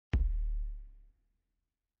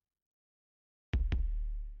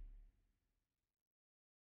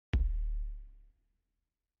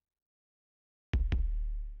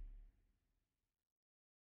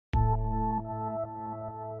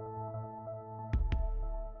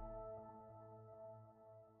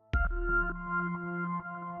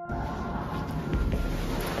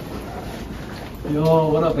Yo,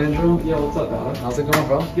 what up, Andrew? Yo, what's up, Alex? How's it going,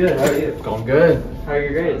 bro? Good, how are you? Going good. How are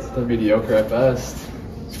your grades? They're mediocre at best.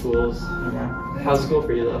 Schools, you know. How's school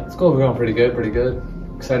for you, though? School's going pretty good, pretty good.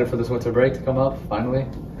 Excited for this winter break to come up, finally.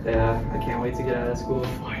 Yeah, I can't wait to get out of school.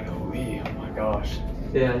 Finally, oh my gosh.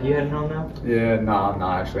 Yeah, you heading home now? Yeah,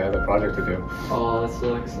 nah, actually, I have a project to do. Oh, that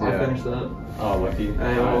sucks. I'll Yeah. finish that. Oh, lucky.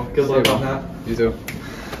 Hey, well, Alright, good see luck you, on bro. that. You too.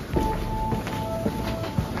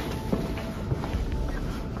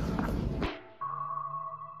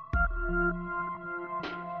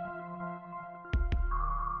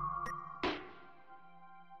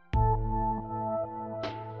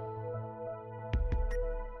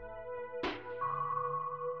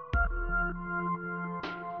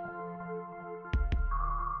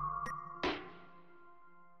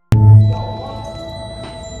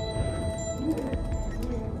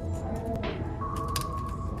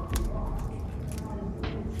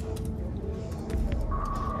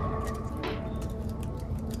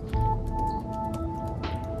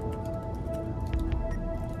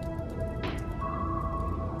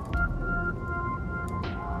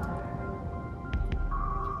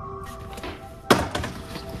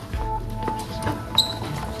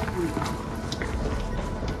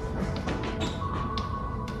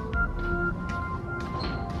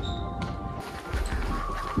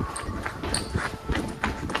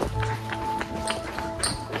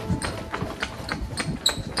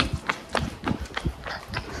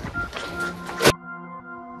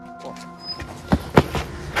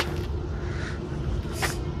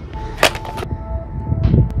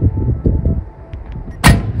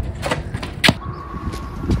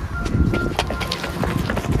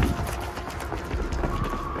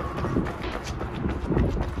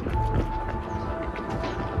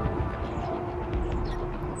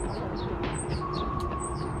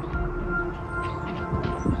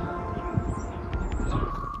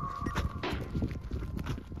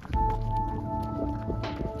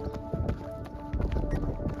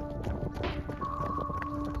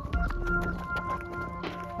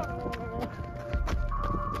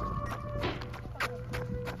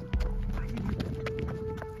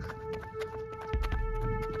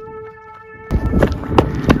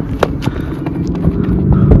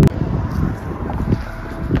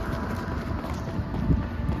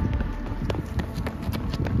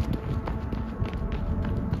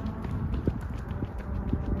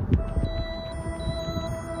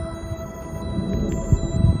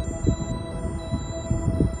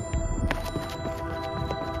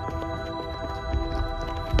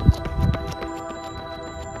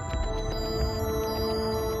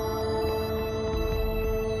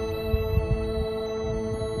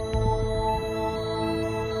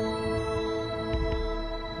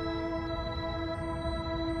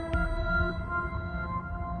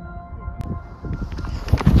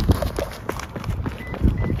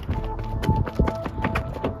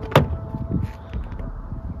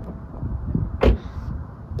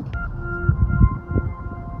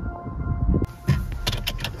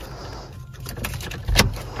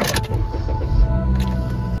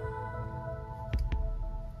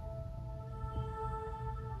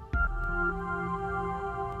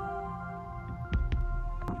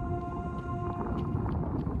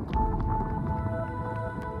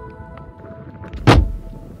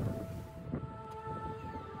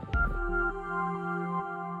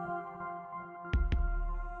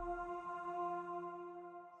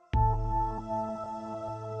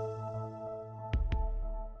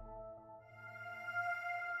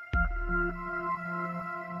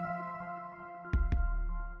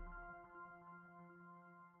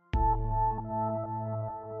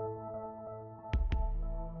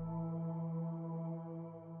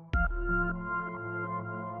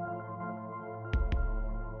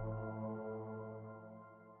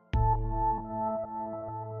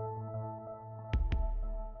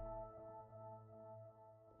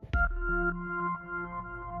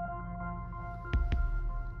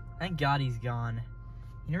 Thank God he's gone.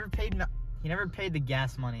 He never paid the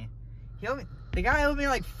gas money. The guy owed me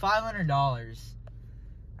like $500.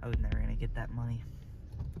 I was never gonna get that money.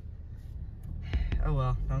 Oh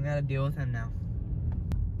well, don't gotta deal with him now.